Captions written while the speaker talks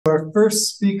Our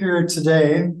first speaker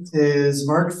today is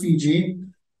Mark Fiege.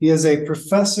 He is a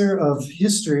professor of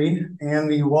history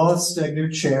and the Wallace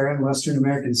Stegner Chair in Western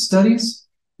American Studies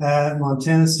at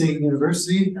Montana State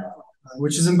University,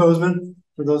 which is in Bozeman,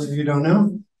 for those of you who don't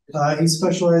know. He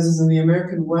specializes in the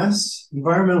American West,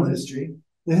 environmental history,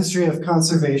 the history of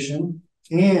conservation,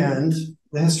 and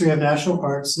the history of national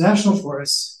parks, national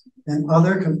forests, and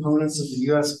other components of the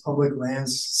U.S. public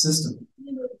lands system.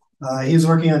 He was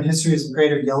working on histories of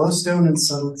Greater Yellowstone and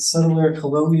settler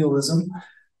colonialism,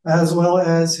 as well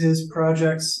as his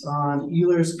projects on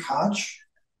Elers Koch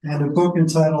and a book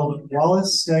entitled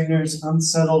Wallace Stegner's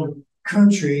Unsettled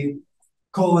Country,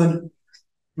 Ruin,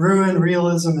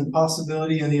 Realism, and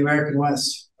Possibility in the American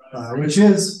West, which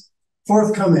is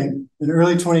forthcoming in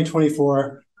early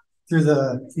 2024 through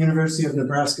the University of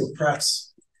Nebraska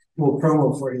Press. We'll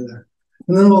promo for you there.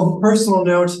 And then a little personal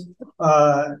note,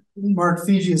 Mark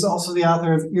Fiege is also the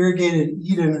author of Irrigated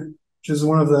Eden, which is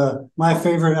one of my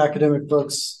favorite academic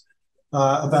books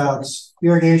about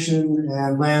irrigation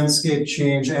and landscape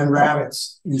change and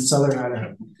rabbits in southern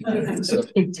Idaho.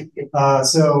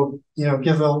 So,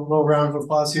 give a little round of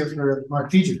applause here for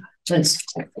Mark Fiege. Thanks.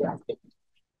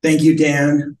 Thank you,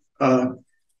 Dan.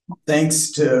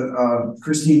 Thanks to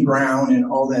Christine Brown and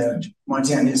all the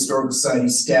Montana Historical Society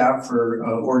staff for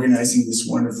organizing this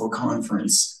wonderful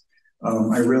conference.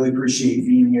 I really appreciate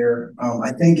being here.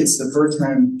 I think it's the first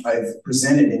time I've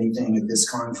presented anything at this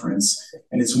conference,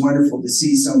 and it's wonderful to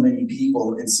see so many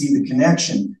people and see the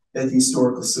connection that the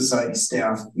Historical Society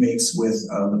staff makes with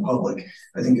the public.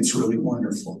 I think it's really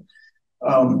wonderful.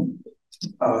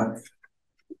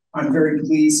 I'm very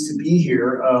pleased to be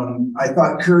here. I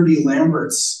thought Kirby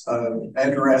Lambert's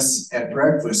address at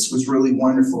breakfast was really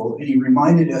wonderful, and he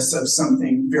reminded us of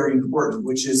something very important,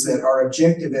 which is that our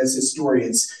objective as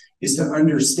historians is to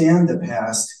understand the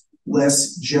past,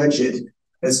 less judge it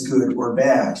as good or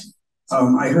bad.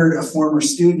 I heard a former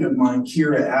student of mine,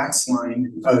 Kira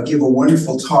Axline, give a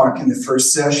wonderful talk in the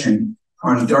first session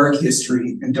on dark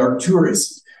history and dark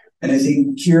tourism. And I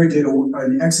think Kira did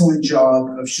an excellent job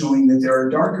of showing that there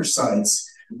are darker sides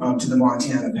to the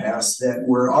Montana past that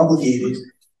we're obligated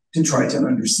to try to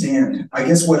understand. I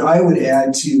guess what I would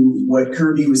add to what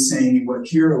Kirby was saying and what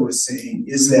Kira was saying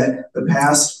is that the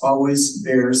past always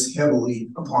bears heavily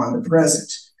upon the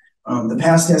present. The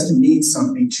past has to mean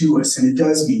something to us, and it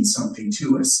does mean something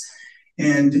to us.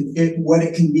 And what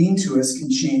it can mean to us can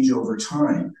change over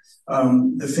time.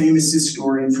 The famous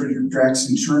historian Frederick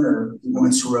Jackson Turner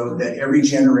once wrote that every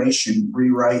generation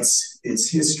rewrites its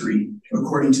history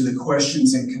according to the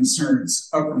questions and concerns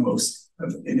uppermost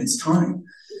in its time.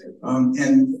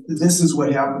 And this is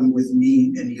what happened with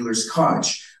me and Elers Koch.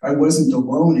 I wasn't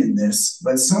alone in this,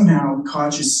 but somehow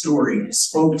Koch's story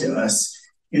spoke to us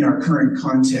in our current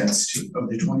context of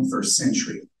the 21st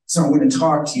century. So I want to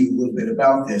talk to you a little bit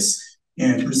about this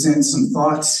and present some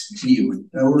thoughts to you,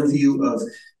 an overview of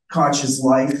Koch's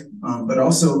life, but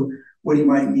also what he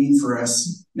might mean for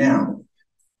us now.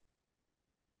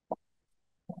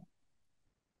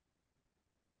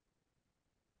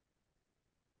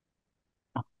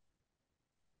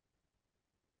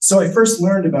 So I first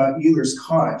learned about Elers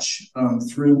Koch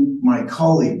through my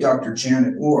colleague, Dr.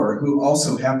 Janet Orr, who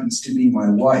also happens to be my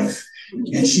wife.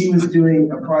 And she was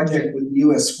doing a project with the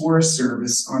U.S. Forest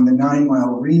Service on the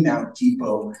 9-mile remount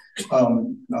depot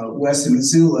west of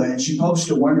Missoula. And she published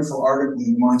a wonderful article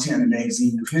in the Montana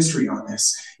Magazine of History on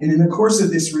this. And in the course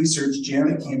of this research,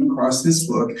 Janet came across this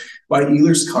book by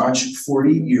Elers Koch,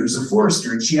 40 Years of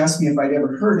Forestry. And she asked me if I'd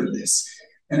ever heard of this.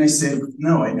 And I said,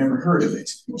 no, I'd never heard of it.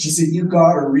 She said, you've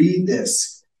got to read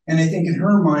this. And I think in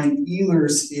her mind,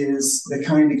 Elers is the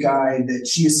kind of guy that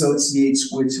she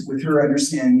associates with her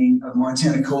understanding of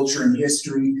Montana culture and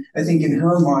history. I think in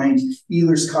her mind,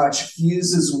 Elers Koch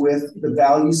fuses with the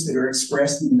values that are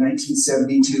expressed in the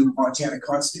 1972 Montana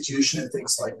Constitution and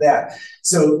things like that.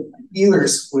 So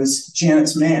Elers was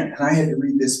Janet's man, and I had to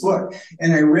read this book.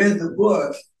 And I read the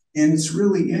book, and it's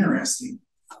really interesting.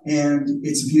 And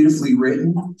it's beautifully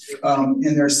written. And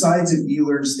there are sides of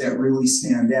Elers that really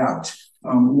stand out.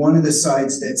 One of the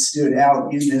sides that stood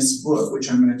out in this book,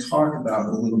 which I'm going to talk about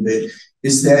a little bit,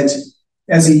 is that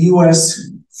as a U.S.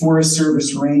 Forest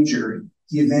Service ranger,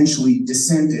 he eventually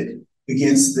dissented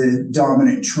against the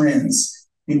dominant trends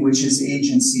in which his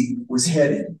agency was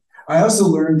headed. I also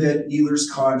learned that Elers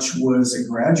Koch was a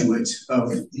graduate of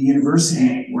the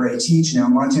university where I teach now,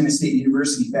 Montana State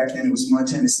University. Back then it was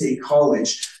Montana State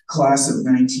College, class of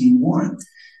 1901.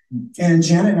 And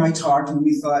Janet and I talked, and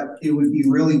we thought it would be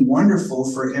really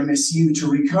wonderful for MSU to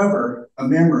recover a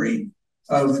memory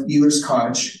of Elers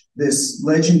Koch, this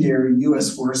legendary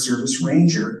U.S. Forest Service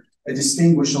ranger a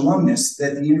distinguished alumnus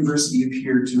that the university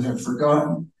appeared to have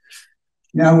forgotten.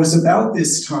 Now, it was about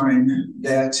this time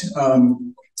that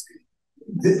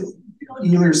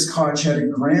Elers Koch had a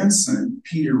grandson,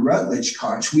 Peter Rutledge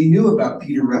Koch. We knew about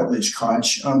Peter Rutledge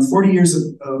Koch. 40 Years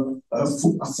of a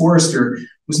Forester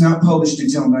was not published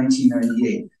until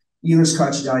 1998. Elers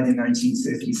Koch died in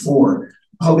 1954.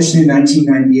 Published in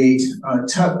 1998,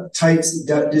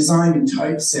 designed and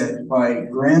typeset by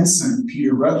grandson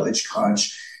Peter Rutledge Koch.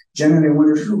 Jen and I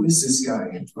wondered, who is this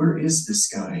guy? Where is this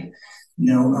guy?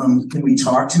 Can we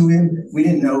talk to him? We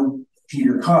didn't know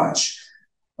Peter Koch.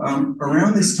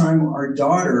 Around this time, our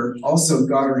daughter also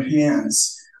got her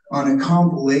hands on a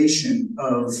compilation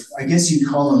of, I guess you'd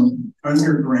call them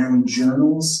underground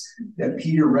journals that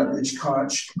Peter Rutledge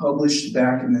Koch published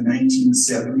back in the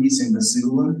 1970s in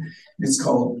Missoula. It's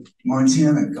called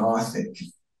Montana Gothic.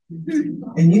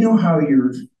 And you know how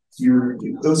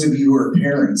those of you who are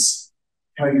parents,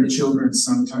 how your children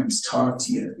sometimes talk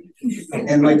to you.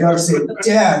 And my daughter said,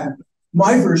 Dad,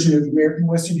 my version of American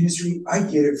Western history, I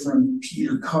get it from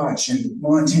Peter Koch and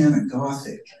Montana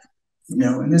Gothic.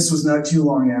 And this was not too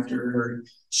long after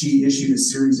she issued a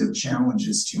series of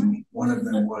challenges to me. One of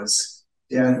them was,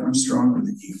 Dad, I'm stronger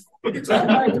than you.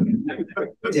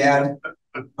 Dad,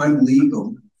 I'm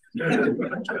legal.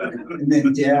 And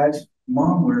then, Dad,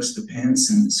 Mom wears the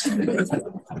pants in this family.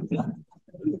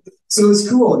 So it's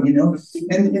cool,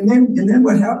 And then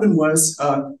what happened was,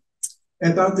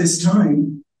 about this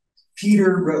time,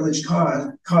 Peter Rutledge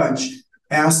Koch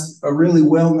asked a really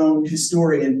well-known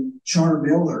historian, Char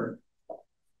Miller,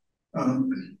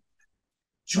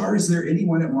 Char, is there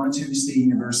anyone at Montana State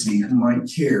University who might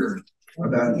care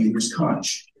about Elers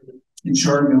Koch? And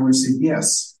Char Miller said,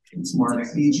 yes, it's Mark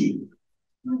Fiege.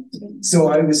 So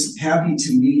I was happy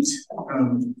to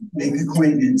make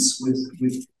acquaintance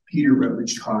with Peter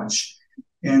Rutledge Koch.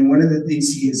 And one of the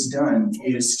things he has done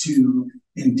is to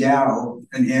endow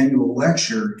an annual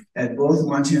lecture at both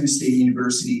Montana State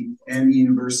University and the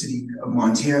University of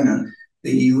Montana,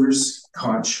 the Elers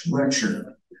Koch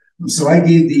Lecture. So I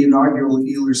gave the inaugural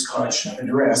Elers Koch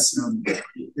address.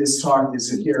 This talk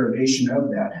is a derivation of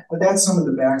that, but that's some of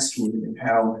the backstory of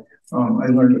how I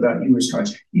learned about Elers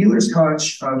Koch. Elers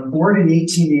Koch, born in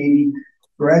 1880,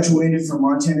 graduated from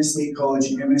Montana State College,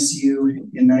 MSU,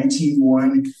 in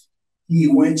 1901. He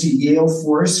went to Yale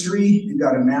Forestry and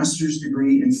got a master's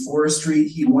degree in forestry.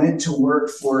 He went to work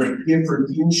for Gifford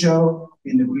Pinchot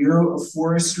in the Bureau of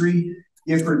Forestry.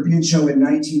 Gifford Pinchot in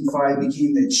 1905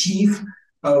 became the chief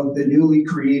of the newly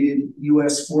created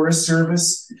U.S. Forest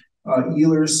Service.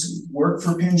 Elers worked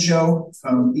for Pinchot.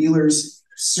 Elers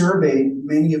surveyed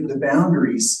many of the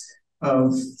boundaries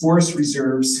of forest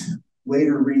reserves,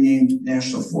 later renamed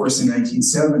National Forests in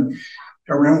 1907.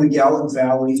 Around the Gallup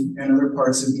Valley and other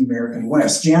parts of the American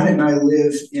West. Janet and I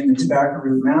live in the Tobacco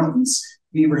Root Mountains,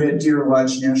 Beaverhead Deer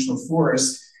Lodge National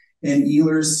Forest, and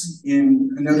Elers, in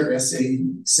another essay,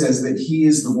 says that he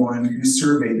is the one who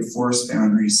surveyed the forest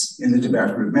boundaries in the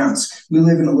Tobacco Root Mountains. We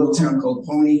live in a little town called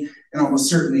Pony, and almost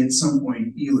certainly at some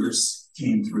point, Elers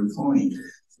came through Pony.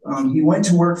 He went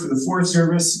to work for the Forest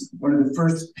Service, one of the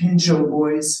first Pinchot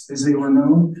boys, as they were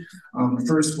known, the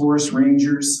first forest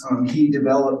rangers. He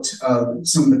developed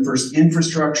some of the first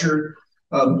infrastructure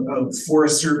of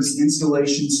Forest Service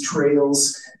installations,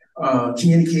 trails,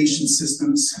 communication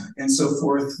systems, and so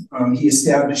forth. He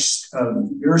established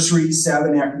nursery,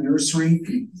 Savanac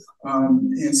Nursery,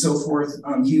 and so forth.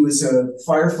 He was a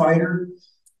firefighter.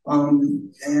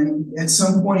 And at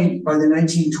some point by the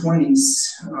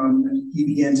 1920s, he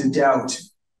began to doubt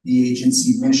the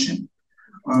agency mission.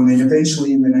 And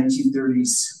eventually in the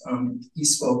 1930s, he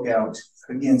spoke out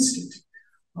against it.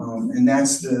 And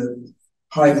that's the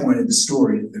high point of the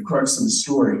story, the crux of the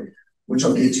story, which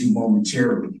I'll get to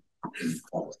momentarily.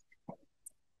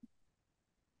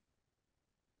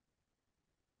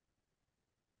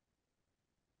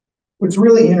 What's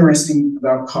really interesting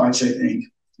about Koch, I think,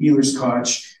 Elers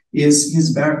Koch, is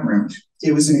his background.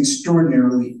 It was an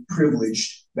extraordinarily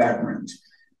privileged background.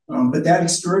 But that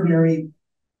extraordinary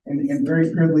and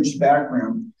very privileged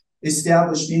background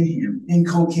established in him,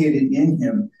 inculcated in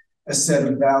him, a set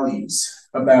of values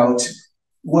about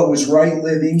what was right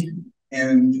living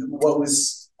and what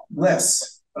was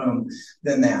less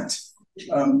than that.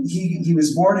 He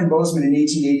was born in Bozeman in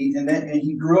 1880, and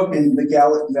he grew up in the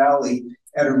Gallup Valley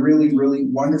at a really, really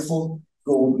wonderful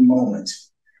golden moment.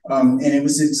 And it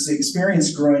was his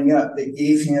experience growing up that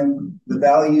gave him the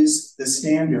values, the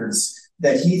standards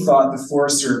that he thought the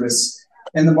Forest Service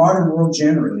and the modern world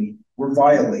generally were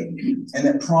violating, and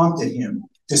that prompted him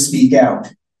to speak out.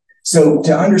 So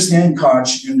to understand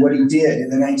Koch and what he did in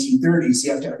the 1930s,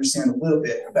 you have to understand a little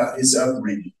bit about his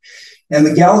upbringing. And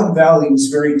the Gallup Valley was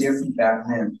very different back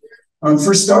then.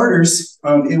 For starters,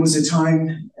 it was a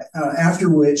time after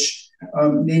which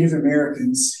Native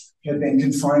Americans had been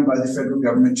confined by the federal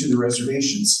government to the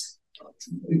reservations.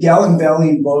 The Gallup Valley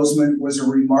in Bozeman was a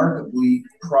remarkably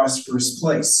prosperous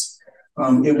place.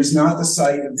 It was not the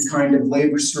site of the kind of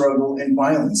labor struggle and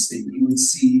violence that you would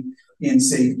see in,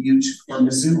 say, Butte or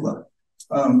Missoula.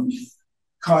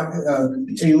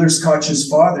 Elers Koch's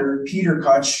father, Peter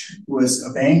Koch, was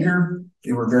a banker.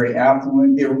 They were very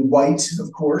affluent. They were white,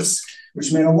 of course,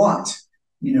 which meant a lot,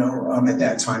 at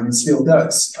that time, and still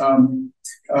does.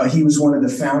 He was one of the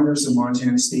founders of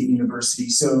Montana State University.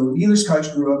 So Elers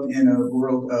Koch grew up in a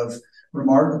world of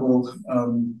remarkable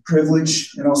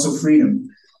privilege and also freedom.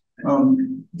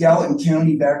 Gallatin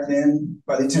County back then,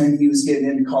 by the time he was getting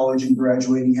into college and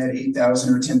graduating, had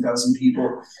 8,000 or 10,000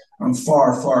 people,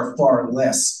 far, far, far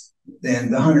less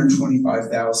than the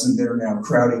 125,000 that are now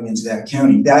crowding into that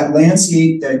county. That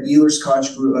landscape that Elers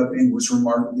Koch grew up in was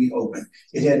remarkably open.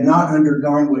 It had not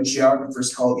undergone what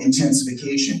geographers call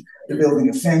intensification, the building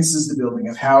of fences, the building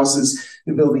of houses,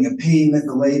 the building of pavement,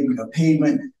 the laying of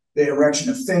pavement, the erection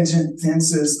of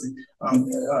fences,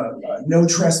 no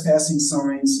trespassing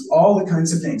signs, all the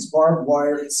kinds of things, barbed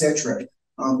wire, etc.,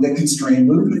 that constrain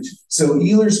movement. So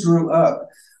Elers grew up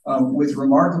with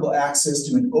remarkable access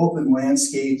to an open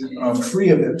landscape, free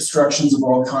of obstructions of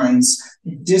all kinds,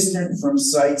 distant from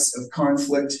sites of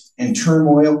conflict and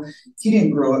turmoil. He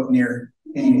didn't grow up near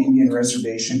any Indian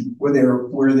reservation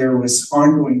where there was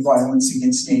ongoing violence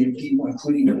against Native people,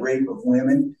 including the rape of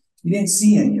women. He didn't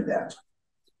see any of that.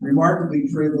 Remarkably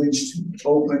privileged,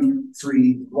 open,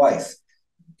 free life.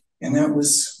 And that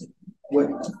was what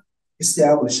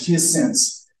established his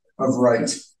sense of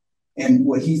right and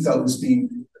what he felt was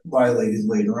being violated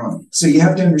later on. So you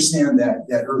have to understand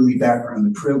that early background,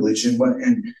 the privilege,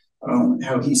 and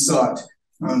how he saw it.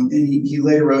 And he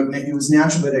later wrote, it was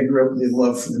natural that I grew up with a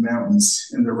love for the mountains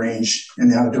and the range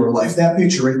and the outdoor life. That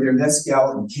picture right there, that's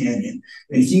Gallatin Canyon.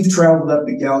 And if you've traveled up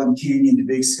the Gallatin Canyon to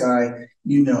Big Sky,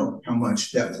 you know how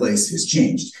much that place has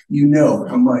changed. You know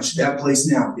how much that place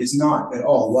now is not at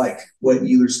all like what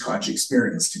Elers Koch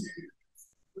experienced.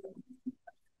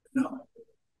 No.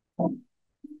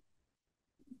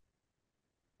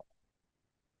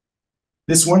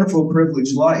 This wonderful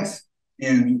privileged life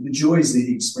and the joys that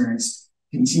he experienced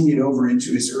continued over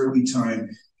into his early time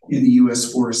in the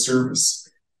U.S. Forest Service.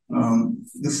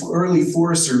 The early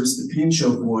Forest Service, the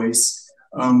Pinchot boys,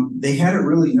 they had it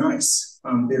really nice.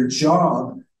 Their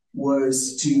job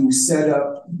was to set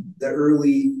up the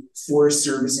early Forest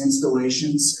Service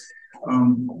installations,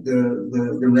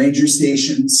 the ranger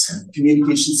stations,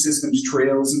 communication systems,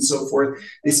 trails, and so forth.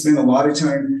 They spent a lot of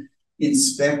time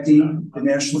inspecting the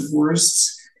national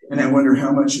forests. And I wonder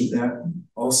how much of that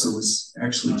also was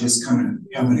actually just kind of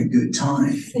having a good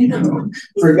time,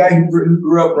 For a guy who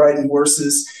grew up riding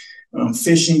horses,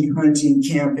 fishing, hunting,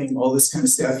 camping, all this kind of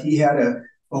stuff, he had a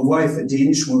wife, a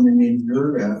Danish woman named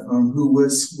Gerda, who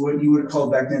was what you would have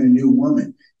called back then a new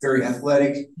woman, very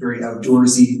athletic, very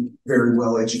outdoorsy, very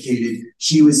well educated.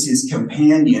 She was his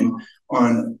companion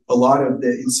on a lot of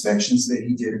the inspections that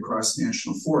he did across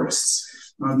national forests.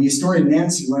 The historian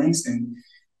Nancy Langston,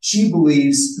 she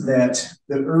believes that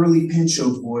the early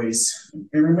Pinchot boys,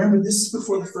 and remember, this is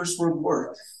before the First World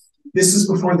War. This is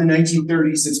before the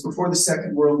 1930s. It's before the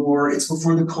Second World War. It's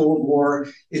before the Cold War.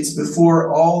 It's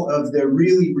before all of the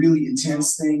really, really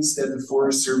intense things that the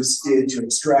Forest Service did to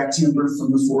extract timber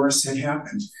from the forest had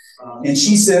happened. And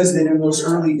she says that in those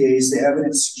early days, the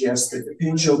evidence suggests that the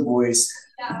Pinchot boys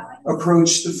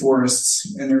approached the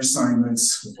forests and their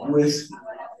assignments with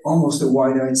almost a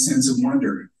wide-eyed sense of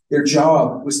wonder. Their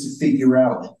job was to figure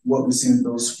out what was in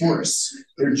those forests.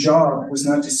 Their job was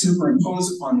not to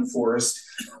superimpose upon the forest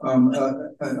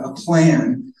a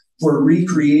plan for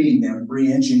recreating them,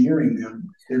 re-engineering them.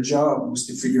 Their job was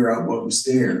to figure out what was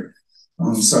there.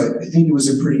 So I think it was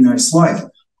a pretty nice life.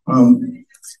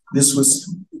 This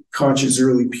was Koch's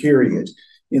early period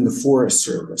in the Forest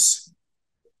Service.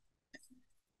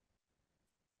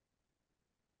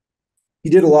 He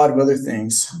did a lot of other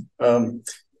things.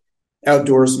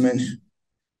 Outdoorsman.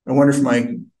 I wonder if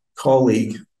my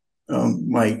colleague,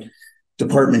 my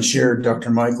department chair,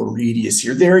 Dr. Michael Reedy, is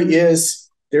here. There he is.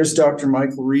 There's Dr.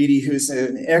 Michael Reedy, who's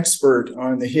an expert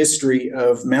on the history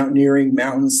of mountaineering,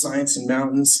 mountain science, and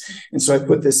mountains. And so I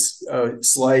put this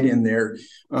slide in there.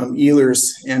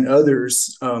 Elers and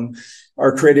others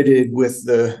are credited with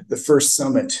the first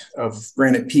summit of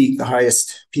Granite Peak, the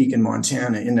highest peak in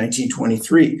Montana, in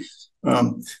 1923.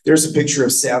 There's a picture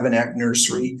of Savanac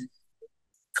Nursery.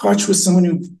 Koch was someone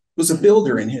who was a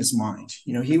builder in his mind.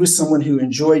 You know, he was someone who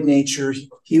enjoyed nature.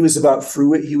 He was about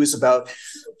fruit. He was about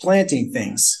planting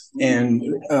things and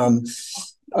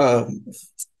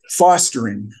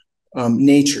fostering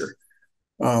nature.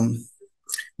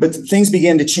 But things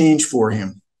began to change for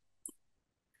him.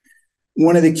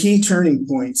 One of the key turning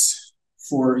points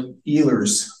for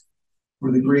Elers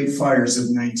were the Great Fires of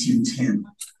 1910.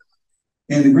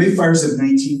 And the Great Fires of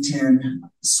 1910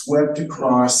 swept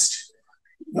across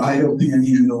the Idaho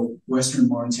Panhandle, western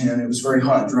Montana. It was a very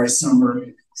hot, dry summer.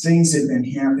 Things had been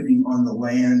happening on the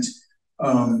land.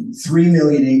 3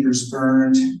 million acres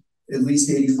burned. At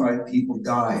least 85 people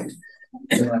died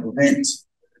in that event.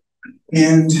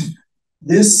 And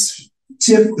this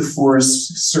tipped the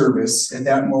Forest Service at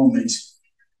that moment.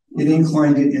 It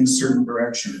inclined it in a certain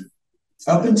direction.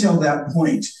 Up until that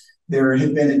point, there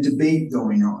had been a debate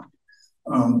going on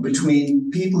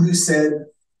between people who said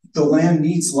the land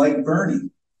needs light burning.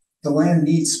 The land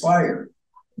needs fire.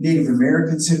 Native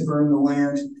Americans had burned the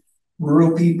land.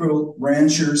 Rural people,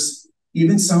 ranchers,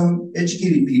 even some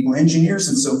educated people, engineers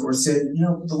and so forth said, you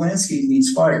know, the landscape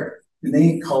needs fire. And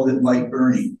they called it light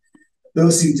burning.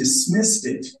 Those who dismissed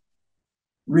it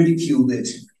ridiculed it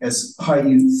as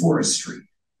high-use forestry,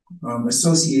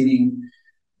 associating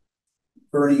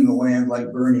burning the land,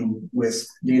 light burning, with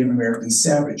Native American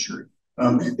savagery.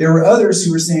 There were others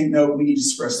who were saying, no, we need to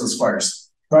suppress those fires.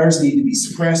 Fires need to be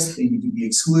suppressed. They need to be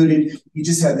excluded. You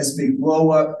just had this big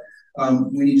blow up.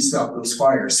 We need to stop those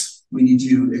fires. We need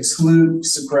to exclude,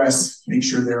 suppress, make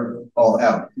sure they're all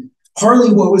out.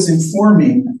 Partly what was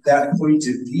informing that point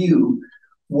of view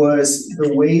was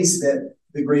the ways that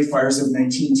the Great Fires of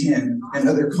 1910 and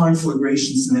other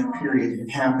conflagrations in that period had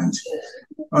happened.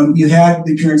 You had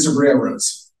the appearance of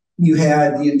railroads. You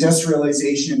had the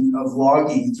industrialization of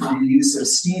logging through the use of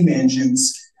steam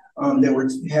engines that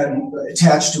had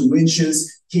attached to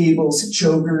winches, cables,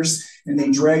 chokers, and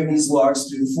they dragged these logs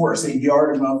through the forest. They'd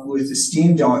yard them up with a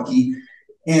steam donkey,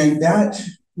 and that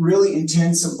really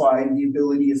intensified the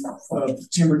ability of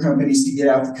timber companies to get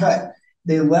out the cut.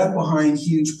 They left behind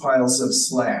huge piles of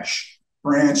slash,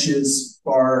 branches,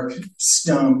 bark,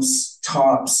 stumps,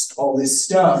 tops, all this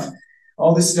stuff.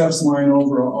 All this stuff's lying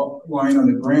on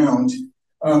the ground.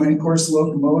 And of course,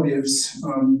 locomotives,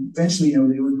 eventually, they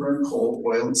would burn coal,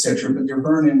 oil, etc., but they're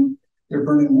burning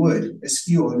wood as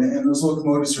fuel, and those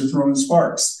locomotives are throwing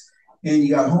sparks. And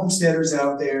you got homesteaders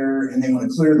out there, and they want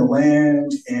to clear the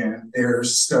land, and they're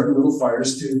starting little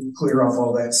fires to clear off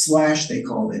all that slash, they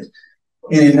called it.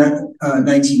 And in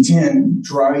 1910,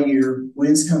 dry year,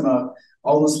 winds come up,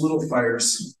 all those little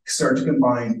fires start to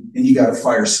combine, and you got a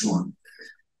firestorm.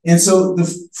 And so the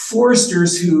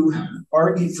foresters who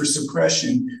argued for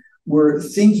suppression were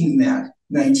thinking that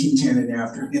 1910 and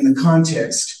after in the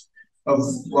context of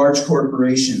large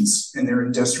corporations and their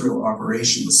industrial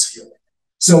operations.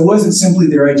 So it wasn't simply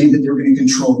their idea that they were going to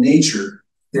control nature.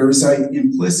 There was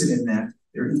implicit in that,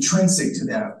 or intrinsic to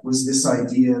that, was this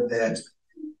idea that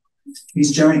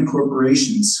these giant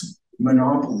corporations,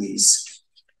 monopolies,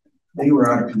 they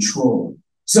were out of control.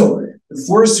 So the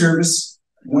Forest Service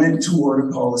went toward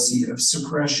a policy of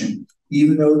suppression,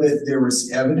 even though that there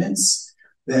was evidence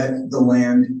that the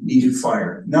land needed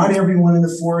fire. Not everyone in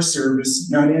the Forest Service,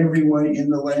 not everyone in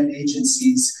the land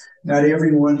agencies, not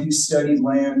everyone who studied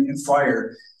land and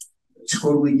fire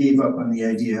totally gave up on the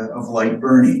idea of light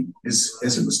burning, as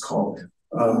it was called.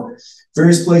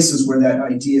 Various places where that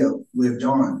idea lived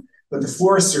on. But the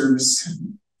Forest Service,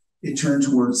 it turned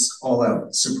towards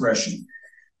all-out suppression.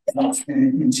 And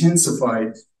it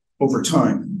intensified over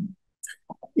time.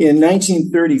 In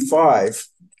 1935,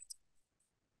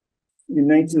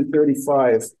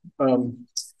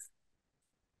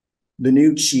 the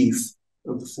new chief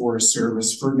of the Forest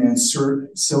Service, Ferdinand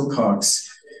Silcox,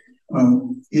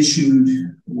 issued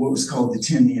what was called the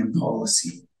 10 a.m.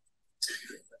 policy.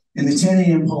 And the 10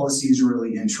 a.m. policy is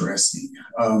really interesting.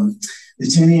 The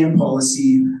 10 a.m.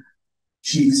 policy,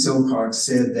 Chief Silcox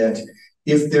said that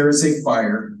if there is a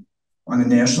fire on a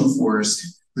national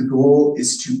forest, the goal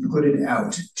is to put it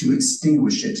out, to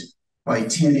extinguish it by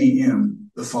 10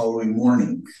 a.m. the following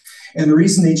morning. And the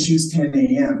reason they choose 10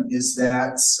 a.m. is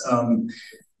that's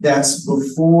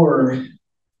before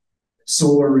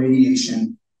solar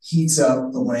radiation heats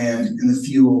up the land and the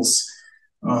fuels.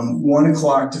 1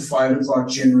 o'clock to 5 o'clock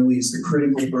generally is the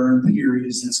critical burn period,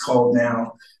 as it's called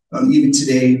now. Even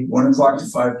today, 1 o'clock to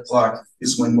 5 o'clock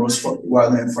is when most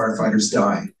wildland firefighters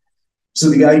die. So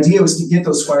the idea was to get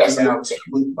those fires out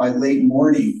by late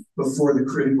morning before the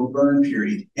critical burn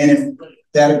period. And if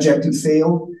that objective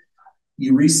failed,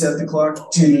 you reset the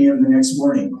clock 10 a.m. the next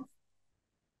morning.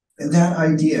 And that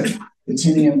idea the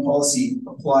 10 policy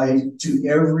applied to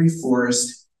every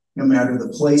forest, no matter the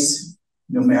place,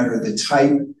 no matter the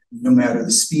type, no matter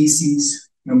the species,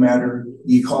 no matter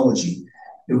the ecology.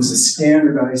 It was a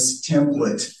standardized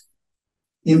template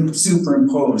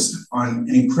superimposed on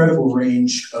an incredible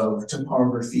range of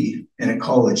topography and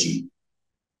ecology.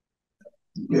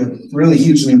 A really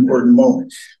hugely important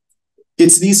moment.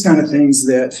 It's these kind of things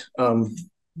that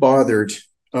bothered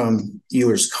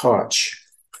Elers Koch.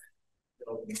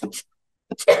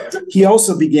 He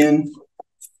also began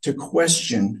to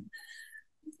question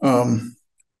the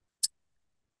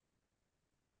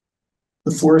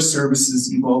Forest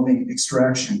Service's evolving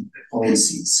extraction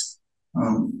policies.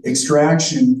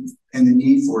 Extraction and the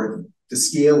need for it, the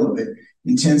scale of it,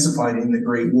 intensified in the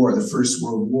Great War, the First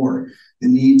World War. The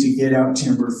need to get out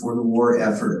timber for the war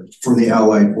effort, for the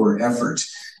Allied war effort.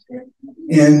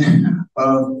 And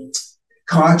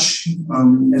Koch,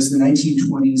 as the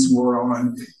 1920s wore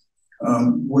on,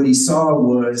 what he saw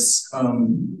was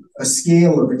a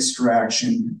scale of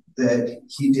extraction that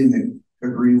he didn't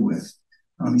agree with.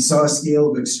 He saw a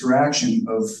scale of extraction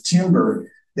of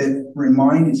timber that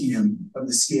reminded him of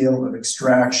the scale of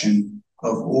extraction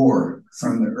of ore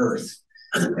from the earth.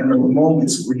 And there were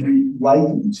moments where he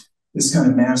likened this kind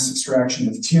of mass extraction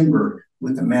of timber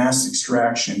with the mass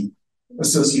extraction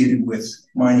associated with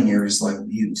mining areas like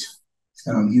Butte.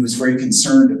 He was very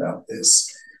concerned about this.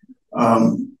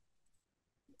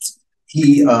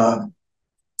 He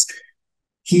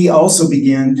also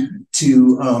began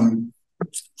to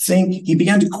he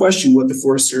began to question what the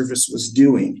Forest Service was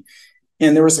doing.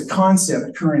 And there was a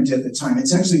concept current at the time.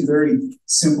 It's actually very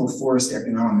simple forest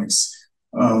economics.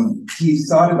 He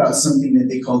thought about something that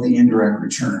they called the indirect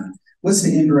return. What's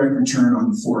the indirect return on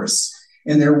the forests?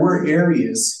 And there were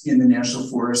areas in the national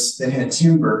forests that had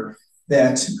timber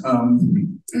that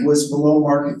was below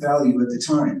market value at the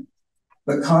time.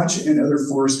 But Koch and other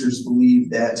foresters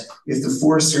believed that if the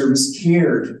Forest Service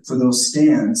cared for those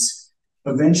stands,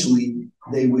 eventually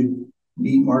they would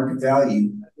meet market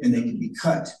value and they could be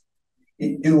cut.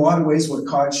 In a lot of ways, what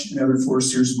Koch and other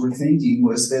foresters were thinking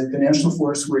was that the national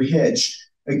forests were hedged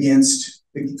against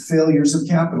the failures of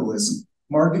capitalism,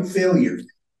 market failure,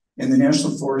 and the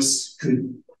national forests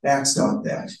could backstop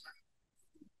that.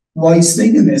 While he's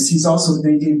thinking this, he's also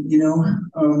thinking,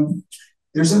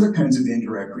 there's other kinds of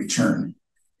indirect return.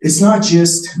 It's not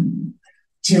just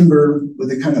timber with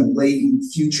a kind of latent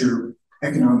future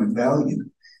economic value.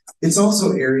 It's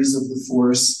also areas of the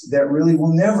forest that really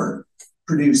will never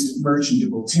produce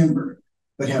merchantable timber,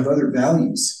 but have other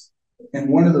values. And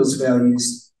one of those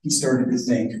values, he started to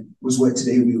think, was what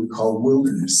today we would call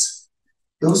wilderness.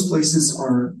 Those places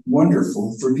are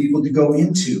wonderful for people to go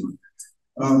into,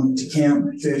 to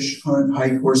camp, fish, hunt,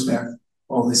 hike, horseback,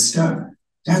 all this stuff.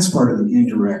 That's part of the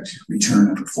indirect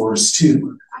return of the forest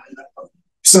too.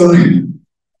 So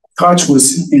Koch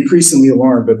was increasingly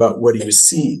alarmed about what he was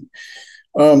seeing.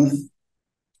 The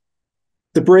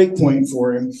break point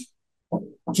for him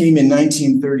came in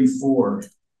 1934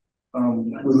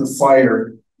 with a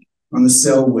fire on the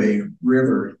Selway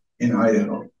River in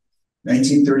Idaho.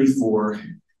 1934,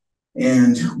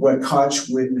 and what Koch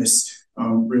witnessed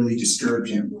really disturbed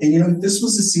him. And this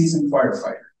was a seasoned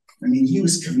firefighter. I mean, he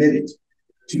was committed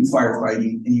to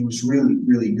firefighting, and he was really,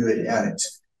 really good at it.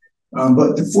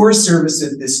 But the Forest Service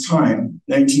at this time,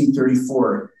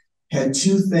 1934, had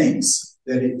two things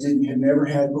that it had never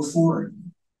had before.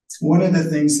 One of the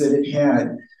things that it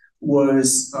had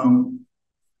was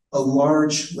a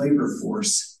large labor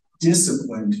force,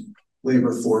 disciplined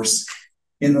labor force,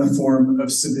 in the form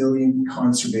of civilian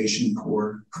conservation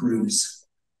corps crews.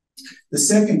 The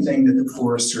second thing that the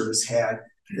Forest Service had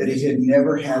that it had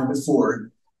never had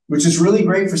before, which is really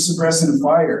great for suppressing a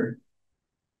fire,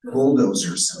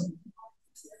 bulldozers.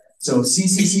 So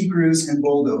CCC crews and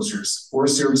bulldozers.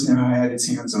 Forest Service now had its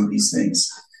hands on these things.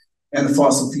 And the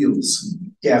fossil fuels,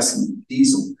 gasoline,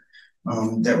 diesel,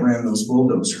 that ran those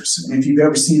bulldozers. And if you've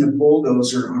ever seen a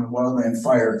bulldozer on a wildland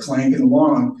fire clanking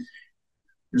along,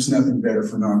 there's nothing better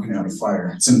for knocking out a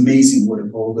fire. It's amazing what a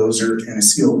bulldozer and a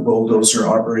skilled bulldozer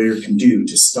operator can do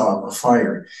to stop a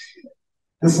fire.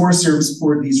 The Forest Service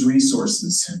poured these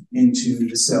resources into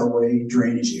the Selway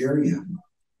drainage area.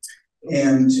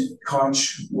 And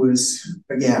Koch was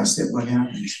aghast at what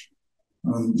happened.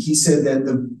 He said that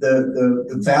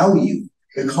the value,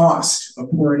 the cost of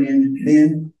pouring in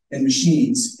men and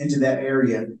machines into that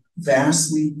area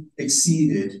vastly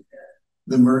exceeded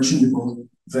the merchantable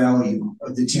value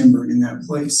of the timber in that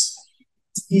place.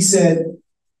 He said,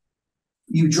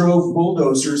 you drove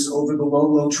bulldozers over the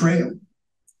Lolo Trail.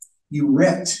 You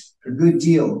wrecked a good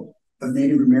deal of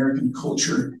Native American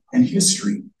culture and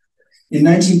history. In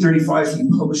 1935, he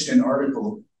published an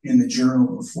article in the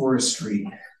Journal of Forestry,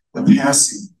 The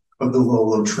Passing of the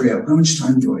Lolo Trail. How much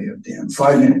time do I have, Dan?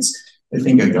 5 minutes. I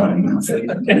think I got enough.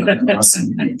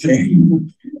 Awesome. Okay.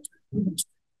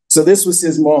 So this was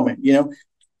his moment,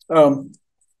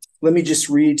 let me just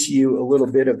read to you a little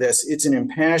bit of this. It's an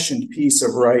impassioned piece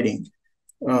of writing.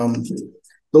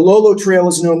 The Lolo Trail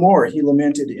is no more, he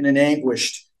lamented in an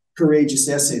anguished, courageous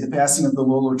essay, The Passing of the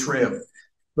Lolo Trail.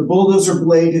 The bulldozer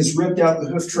blade has ripped out the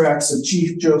hoof tracks of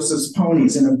Chief Joseph's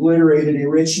ponies and obliterated a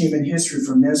rich human history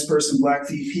from Nez Perce and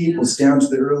Blackfeet peoples down to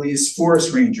the earliest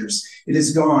forest rangers. It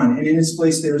is gone, and in its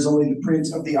place there is only the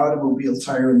print of the automobile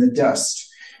tire in the dust.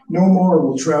 No more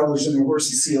will travelers and their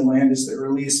horses see a land as the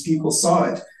earliest people saw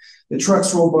it. The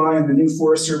trucks roll by on the new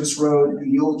Forest Service road,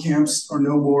 and the old camps are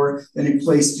no more than a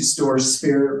place to store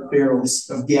spare barrels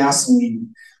of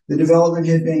gasoline. The development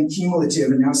had been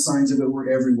cumulative, and now signs of it were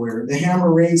everywhere. The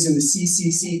hammer rings in the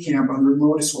CCC camp on the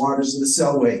remotest waters of the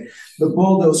Selway. The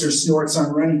bulldozer snorts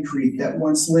on Running Creek, that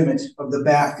once limit of the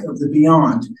back of the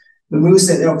beyond. The moose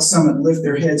at Elk Summit lift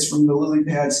their heads from the lily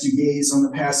pads to gaze on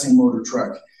the passing motor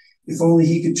truck. If only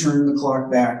he could turn the clock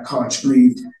back, Koch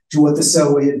grieved, to what the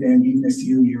Selway had been even a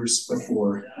few years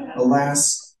before.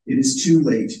 Alas, it is too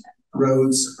late.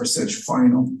 Roads are such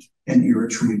final and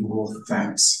irretrievable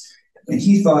facts. And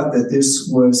he thought that this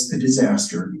was a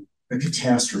disaster, a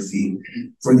catastrophe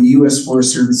for the U.S.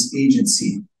 Forest Service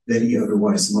agency that he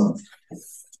otherwise loved.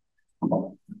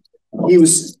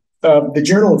 The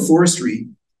Journal of Forestry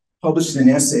published an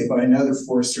essay by another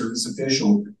Forest Service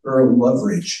official, Earl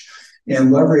Loveridge.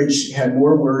 And Loveridge had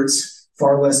more words,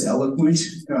 far less eloquent,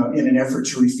 in an effort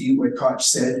to refute what Koch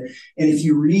said. And if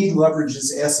you read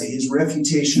Loveridge's essay, his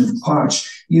refutation of Koch,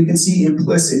 you can see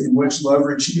implicit in what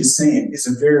Loveridge is saying is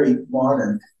a very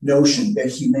modern notion that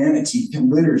humanity can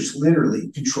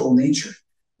literally control nature,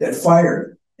 that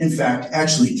fire, in fact,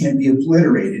 actually can be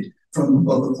obliterated from the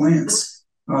public lands.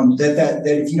 That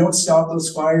if you don't stop those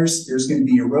fires, there's going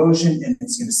to be erosion and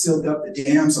it's going to silt up the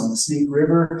dams on the Snake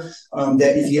River.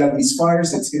 That if you have these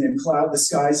fires, it's going to cloud the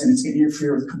skies and it's going to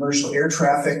interfere with commercial air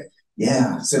traffic.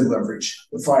 Yeah, said Loveridge,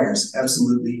 the fires,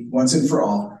 absolutely, once and for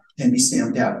all, can be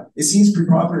stamped out. It seems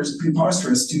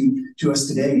preposterous to us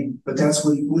today, but that's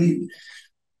what he believed.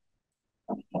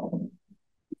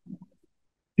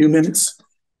 2 minutes,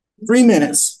 3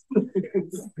 minutes.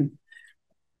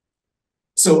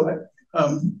 So,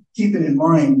 keeping in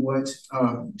mind what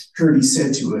Curdy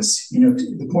said to us,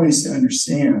 the point is to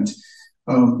understand,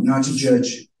 not to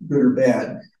judge good or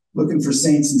bad. Looking for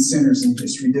saints and sinners in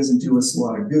history doesn't do us a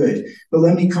lot of good. But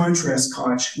let me contrast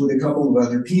Koch with a couple of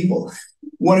other people,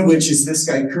 one of which is this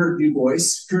guy, Kurt Du Bois.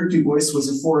 Kurt Du Bois was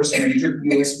a forest ranger,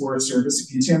 U.S. Forest Service,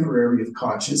 a contemporary of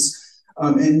Koch's.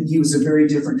 And he was a very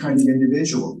different kind of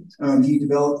individual. He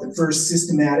developed the first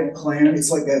systematic plan. It's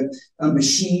like a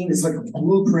machine. It's like a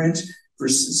blueprint for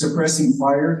suppressing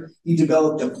fire. He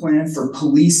developed a plan for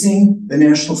policing the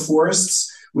national forests,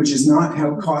 which is not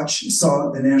how Koch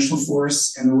saw the national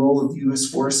forests and the role of the U.S.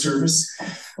 Forest Service.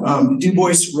 Du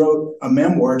Bois wrote a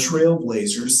memoir,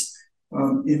 Trailblazers,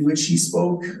 in which he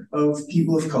spoke of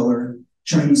people of color,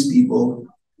 Chinese people,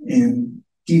 in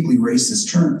deeply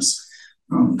racist terms.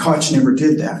 Koch never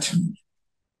did that.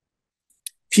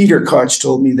 Peter Koch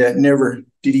told me that never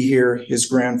did he hear his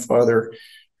grandfather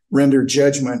render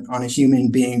judgment on a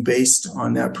human being based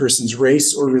on that person's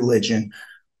race or religion,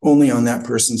 only on that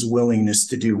person's willingness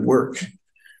to do work.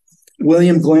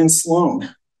 William Glenn Sloan,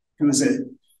 who was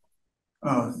an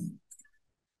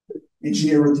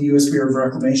engineer with the U.S. Bureau of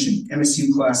Reclamation,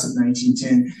 MSU class of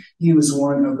 1910, he was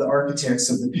one of the architects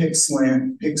of the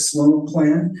Pick-Sloan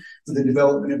plan for the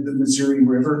development of the Missouri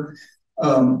River.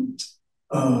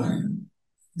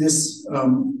 This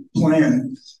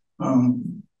plan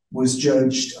was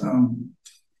judged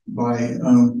by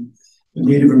a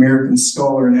Native American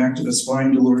scholar and activist,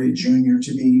 Vine Deloria Jr.,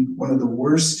 to be one of the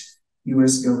worst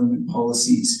U.S. government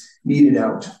policies meted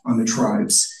out on the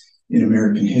tribes in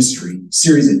American history. A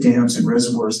series of dams and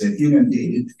reservoirs that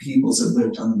inundated the peoples that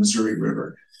lived on the Missouri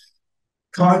River.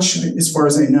 Koch, as far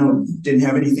as I know, didn't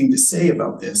have anything to say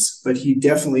about this, but he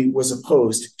definitely was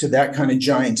opposed to that kind of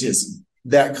giantism,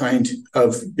 that kind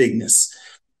of bigness.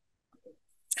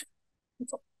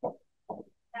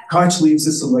 Koch leaves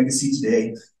us a legacy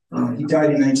today. He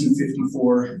died in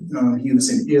 1954. He was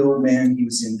an ill man. He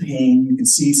was in pain. You can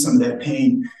see some of that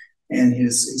pain and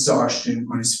his exhaustion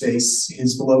on his face.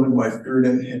 His beloved wife,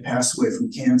 Gerda, had passed away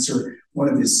from cancer. One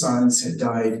of his sons had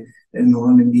died in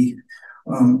Normandy.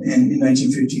 And in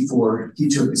 1954, he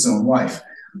took his own life.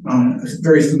 A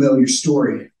very familiar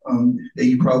story that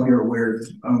you probably are aware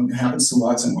of, happens to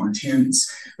lots of Montanans.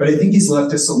 But I think he's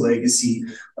left us a legacy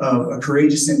of a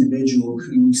courageous individual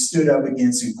who stood up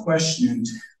against and questioned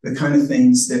the kind of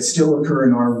things that still occur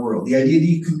in our world. The idea that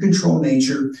you can control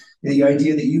nature, the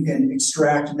idea that you can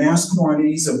extract mass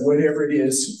quantities of whatever it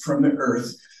is from the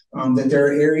earth, that there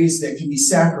are areas that can be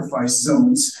sacrifice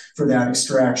zones for that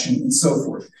extraction and so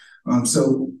forth.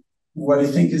 So what I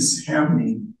think is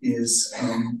happening is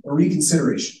a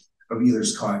reconsideration of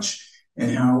Elers Koch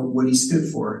and how what he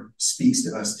stood for speaks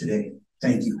to us today.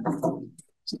 Thank you.